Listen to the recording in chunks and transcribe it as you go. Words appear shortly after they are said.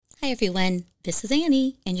Hi everyone, this is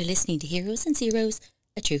Annie, and you're listening to Heroes and Zeros,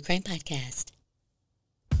 a true crime podcast.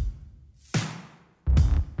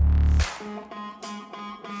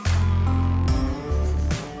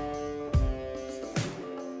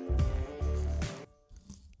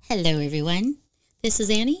 Hello everyone, this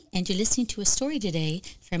is Annie, and you're listening to a story today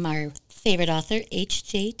from our favorite author,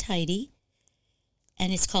 H.J. Tidy,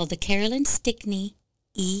 and it's called The Carolyn Stickney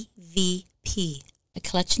EVP, a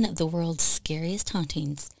collection of the world's scariest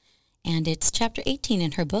hauntings. And it's chapter 18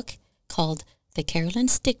 in her book called The Carolyn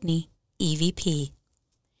Stickney EVP.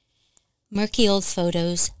 Murky old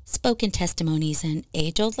photos, spoken testimonies, and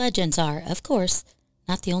age-old legends are, of course,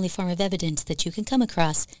 not the only form of evidence that you can come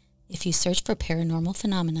across if you search for paranormal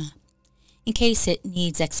phenomena. In case it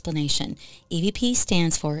needs explanation, EVP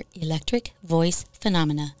stands for Electric Voice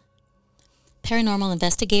Phenomena. Paranormal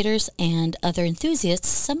investigators and other enthusiasts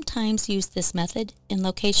sometimes use this method in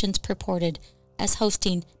locations purported as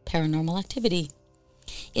hosting paranormal activity.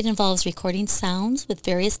 It involves recording sounds with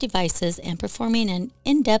various devices and performing an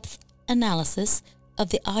in-depth analysis of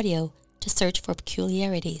the audio to search for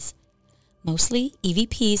peculiarities. Mostly,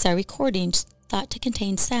 EVPs are recordings thought to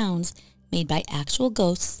contain sounds made by actual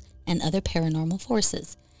ghosts and other paranormal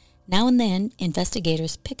forces. Now and then,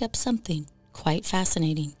 investigators pick up something quite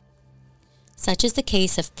fascinating. Such is the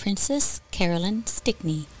case of Princess Carolyn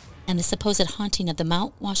Stickney and the supposed haunting of the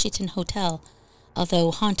Mount Washington Hotel,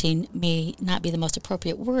 although haunting may not be the most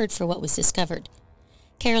appropriate word for what was discovered.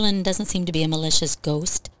 Carolyn doesn't seem to be a malicious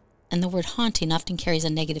ghost, and the word haunting often carries a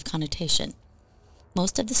negative connotation.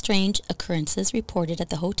 Most of the strange occurrences reported at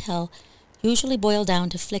the hotel usually boil down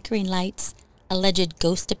to flickering lights, alleged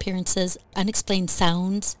ghost appearances, unexplained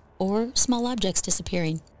sounds, or small objects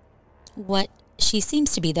disappearing. What she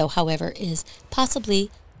seems to be, though, however, is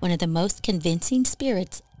possibly one of the most convincing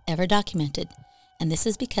spirits ever documented, and this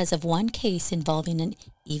is because of one case involving an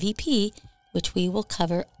EVP, which we will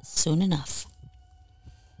cover soon enough.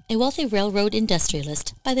 A wealthy railroad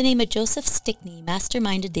industrialist by the name of Joseph Stickney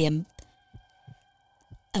masterminded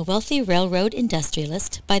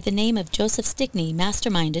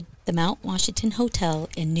the Mount Washington Hotel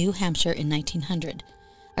in New Hampshire in 1900.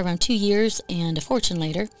 Around 2 years and a fortune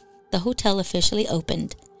later, the hotel officially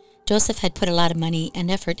opened. Joseph had put a lot of money and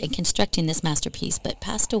effort in constructing this masterpiece, but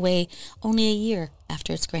passed away only a year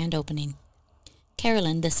after its grand opening.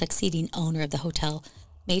 Carolyn, the succeeding owner of the hotel,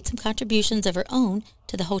 made some contributions of her own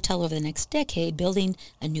to the hotel over the next decade, building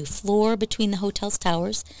a new floor between the hotel's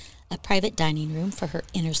towers, a private dining room for her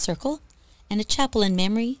inner circle, and a chapel in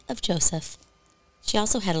memory of Joseph. She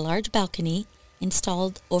also had a large balcony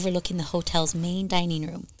installed overlooking the hotel's main dining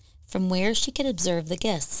room, from where she could observe the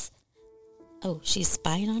guests. Oh, she's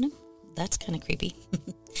spying on him? That's kind of creepy.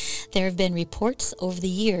 There have been reports over the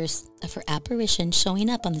years of her apparition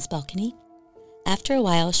showing up on this balcony. After a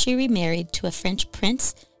while, she remarried to a French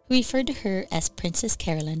prince who referred to her as Princess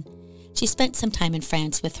Carolyn. She spent some time in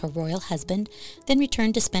France with her royal husband, then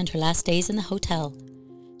returned to spend her last days in the hotel.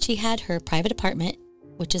 She had her private apartment,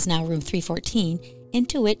 which is now room 314,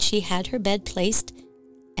 into which she had her bed placed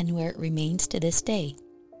and where it remains to this day.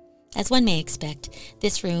 As one may expect,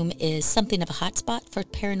 this room is something of a hotspot for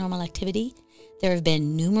paranormal activity. There have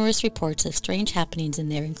been numerous reports of strange happenings in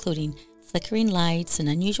there, including flickering lights and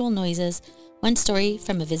unusual noises. One story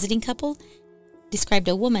from a visiting couple described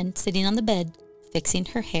a woman sitting on the bed, fixing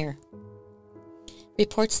her hair.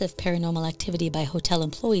 Reports of paranormal activity by hotel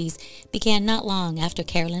employees began not long after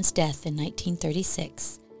Carolyn's death in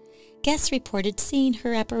 1936. Guests reported seeing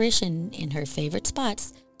her apparition in her favorite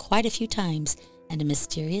spots quite a few times, and a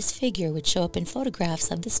mysterious figure would show up in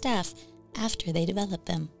photographs of the staff after they developed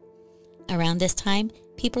them. Around this time,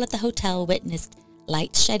 people at the hotel witnessed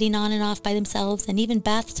lights shedding on and off by themselves and even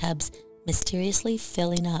bathtubs mysteriously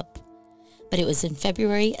filling up. But it was in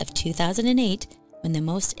February of 2008 when the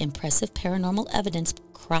most impressive paranormal evidence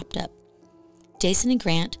cropped up. Jason and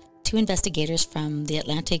Grant, two investigators from the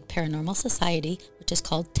Atlantic Paranormal Society, which is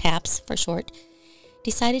called TAPS for short,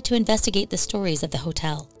 decided to investigate the stories of the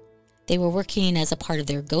hotel. They were working as a part of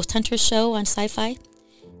their Ghost Hunters show on Sci-Fi.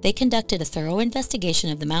 They conducted a thorough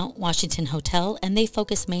investigation of the Mount Washington Hotel, and they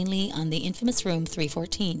focused mainly on the infamous room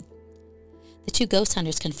 314. The two ghost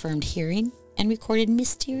hunters confirmed hearing and recorded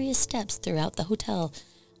mysterious steps throughout the hotel,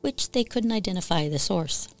 which they couldn't identify the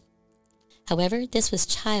source. However, this was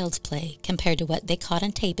child's play compared to what they caught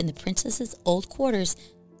on tape in the princess's old quarters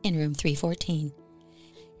in room 314.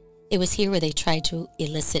 It was here where they tried to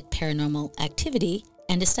elicit paranormal activity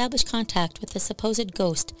and establish contact with the supposed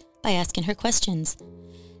ghost by asking her questions.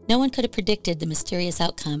 No one could have predicted the mysterious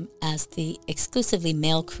outcome, as the exclusively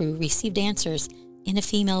male crew received answers in a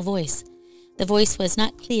female voice. The voice was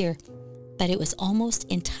not clear, but it was almost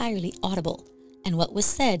entirely audible, and what was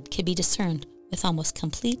said could be discerned with almost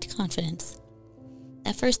complete confidence.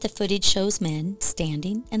 At first, the footage shows men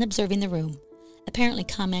standing and observing the room, apparently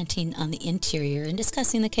commenting on the interior and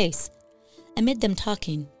discussing the case. Amid them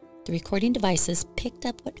talking, the recording devices picked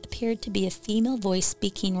up what appeared to be a female voice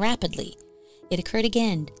speaking rapidly. It occurred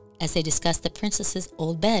again as they discussed the princess's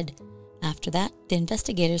old bed. After that, the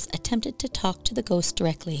investigators attempted to talk to the ghost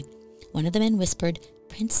directly. One of the men whispered,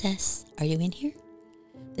 "Princess, are you in here?"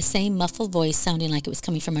 The same muffled voice, sounding like it was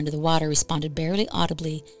coming from under the water, responded barely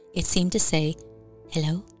audibly. It seemed to say,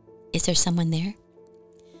 "Hello? Is there someone there?"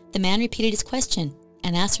 The man repeated his question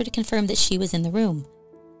and asked her to confirm that she was in the room.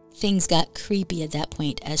 Things got creepy at that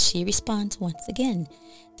point as she responds once again,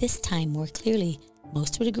 this time more clearly.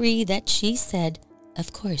 Most would agree that she said,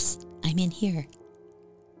 "Of course, I'm in here."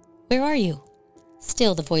 "Where are you?"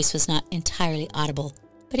 Still, the voice was not entirely audible,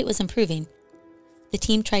 but it was improving. The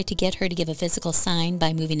team tried to get her to give a physical sign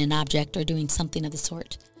by moving an object or doing something of the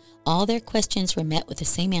sort. All their questions were met with the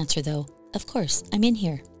same answer, though. "Of course, I'm in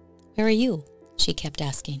here." "Where are you?" she kept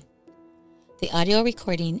asking. The audio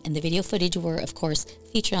recording and the video footage were, of course,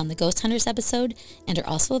 featured on the Ghost Hunters episode and are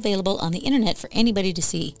also available on the internet for anybody to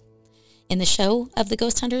see. In the show of the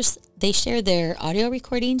Ghost Hunters, they shared their audio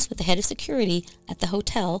recordings with the head of security at the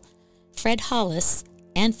hotel, Fred Hollis,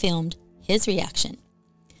 and filmed his reaction.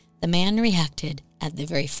 The man reacted at the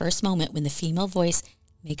very first moment when the female voice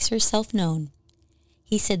makes herself known.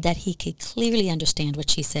 He said that he could clearly understand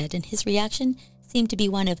what she said, and his reaction seemed to be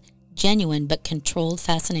one of genuine but controlled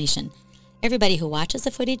fascination. Everybody who watches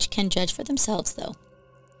the footage can judge for themselves, though.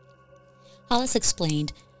 Hollis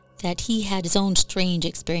explained that he had his own strange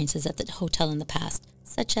experiences at the hotel in the past,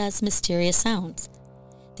 such as mysterious sounds.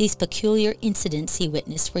 These peculiar incidents he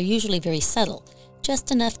witnessed were usually very subtle,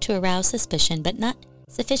 just enough to arouse suspicion, but not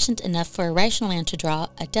sufficient enough for a rational man to draw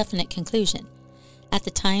a definite conclusion. At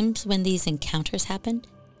the times when these encounters happened,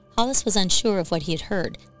 Hollis was unsure of what he had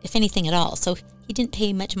heard, if anything at all, so he didn't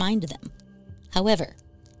pay much mind to them. However,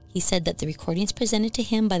 he said that the recordings presented to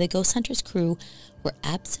him by the Ghost Hunters crew were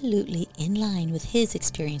absolutely in line with his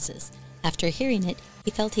experiences. After hearing it,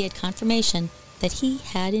 he felt he had confirmation that he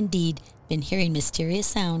had indeed been hearing mysterious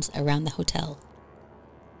sounds around the hotel.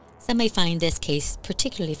 Some may find this case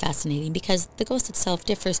particularly fascinating because the ghost itself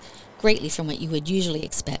differs greatly from what you would usually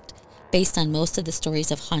expect, based on most of the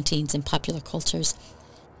stories of hauntings in popular cultures.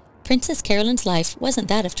 Princess Carolyn's life wasn't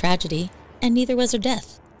that of tragedy, and neither was her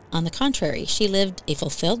death. On the contrary, she lived a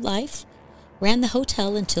fulfilled life, ran the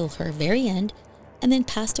hotel until her very end, and then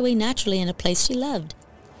passed away naturally in a place she loved.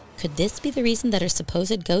 Could this be the reason that her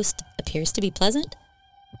supposed ghost appears to be pleasant?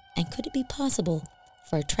 And could it be possible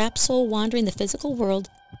for a trapped soul wandering the physical world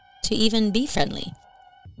to even be friendly?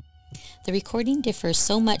 The recording differs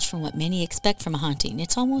so much from what many expect from a haunting.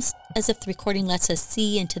 It's almost as if the recording lets us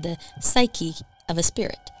see into the psyche of a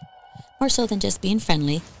spirit. More so than just being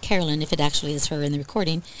friendly, Carolyn, if it actually is her in the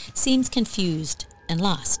recording, seems confused and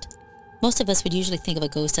lost. Most of us would usually think of a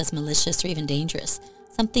ghost as malicious or even dangerous,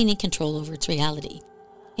 something in control over its reality.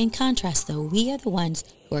 In contrast, though, we are the ones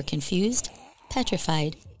who are confused,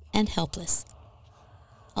 petrified, and helpless.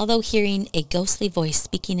 Although hearing a ghostly voice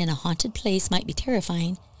speaking in a haunted place might be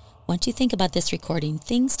terrifying, once you think about this recording,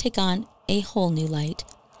 things take on a whole new light.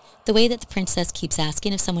 The way that the princess keeps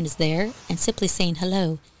asking if someone is there and simply saying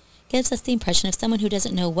hello gives us the impression of someone who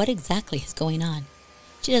doesn't know what exactly is going on.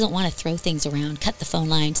 She doesn't want to throw things around, cut the phone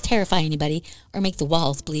lines, terrify anybody, or make the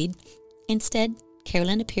walls bleed. Instead,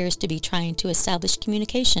 Carolyn appears to be trying to establish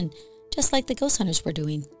communication, just like the ghost hunters were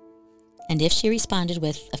doing. And if she responded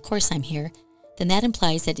with, "Of course I'm here," then that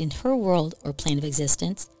implies that in her world or plane of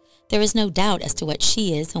existence, there is no doubt as to what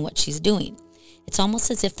she is and what she's doing. It's almost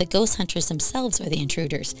as if the ghost hunters themselves are the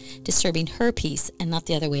intruders, disturbing her peace and not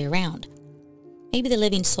the other way around. Maybe the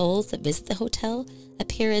living souls that visit the hotel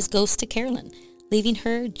appear as ghosts to Carolyn, leaving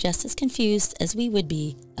her just as confused as we would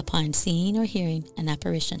be upon seeing or hearing an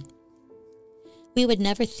apparition. We would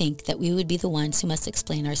never think that we would be the ones who must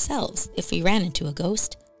explain ourselves if we ran into a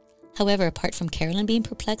ghost. However, apart from Carolyn being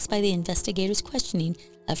perplexed by the investigators' questioning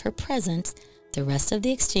of her presence, the rest of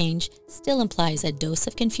the exchange still implies a dose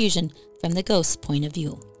of confusion from the ghost's point of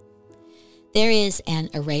view. There is an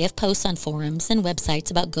array of posts on forums and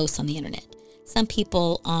websites about ghosts on the internet. Some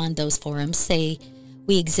people on those forums say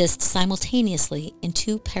we exist simultaneously in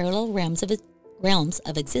two parallel realms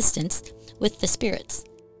of existence with the spirits.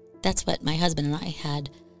 That's what my husband and I had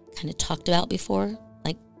kind of talked about before,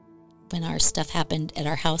 like when our stuff happened at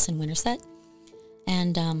our house in Winterset.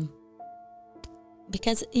 And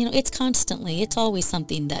because, it's always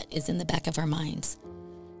something that is in the back of our minds.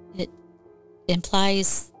 It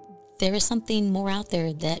implies there is something more out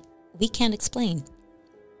there that we can't explain.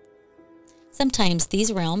 Sometimes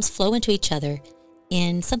these realms flow into each other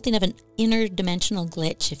in something of an interdimensional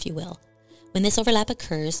glitch, if you will. When this overlap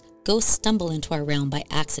occurs, ghosts stumble into our realm by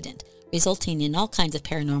accident, resulting in all kinds of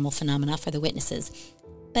paranormal phenomena for the witnesses.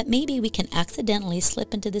 But maybe we can accidentally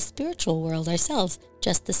slip into the spiritual world ourselves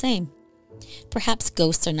just the same. Perhaps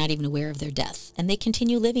ghosts are not even aware of their death, and they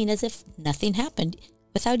continue living as if nothing happened,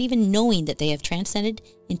 without even knowing that they have transcended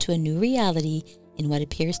into a new reality in what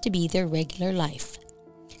appears to be their regular life.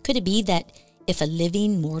 Could it be that if a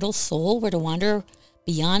living mortal soul were to wander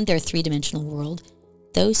beyond their three-dimensional world,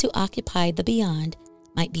 those who occupy the beyond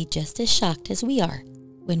might be just as shocked as we are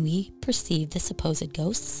when we perceive the supposed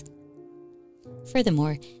ghosts?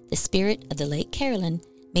 Furthermore, the spirit of the late Carolyn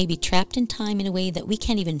may be trapped in time in a way that we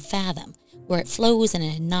can't even fathom, where it flows in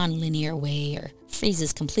a non-linear way or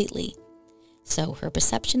freezes completely. So her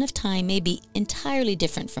perception of time may be entirely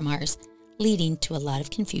different from ours, leading to a lot of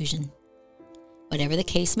confusion. Whatever the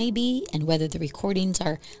case may be, and whether the recordings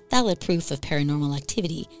are valid proof of paranormal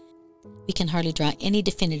activity, we can hardly draw any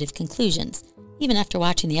definitive conclusions, even after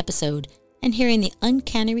watching the episode and hearing the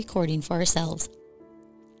uncanny recording for ourselves.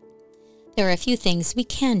 There are a few things we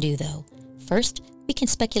can do, though. First, we can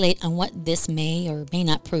speculate on what this may or may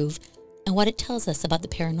not prove and what it tells us about the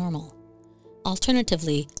paranormal.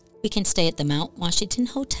 Alternatively, we can stay at the Mount Washington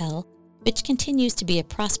Hotel, which continues to be a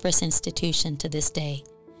prosperous institution to this day.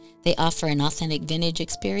 They offer an authentic vintage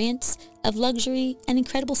experience of luxury and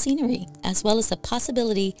incredible scenery, as well as the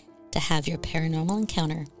possibility to have your paranormal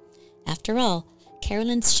encounter. After all,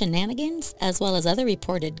 Carolyn's shenanigans, as well as other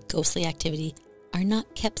reported ghostly activity, are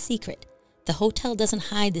not kept secret. The hotel doesn't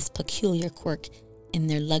hide this peculiar quirk in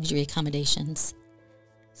their luxury accommodations.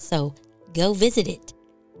 So, go visit it,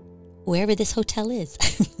 wherever this hotel is.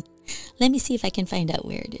 Let me see if I can find out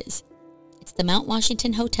where it is. It's the Mount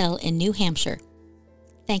Washington Hotel in New Hampshire.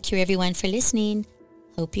 Thank you, everyone, for listening.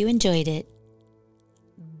 Hope you enjoyed it.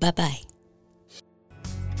 Bye-bye.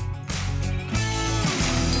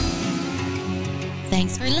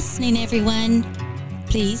 Thanks for listening, everyone.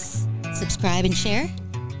 Please subscribe and share.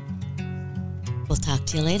 We'll talk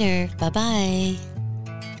to you later. Bye-bye.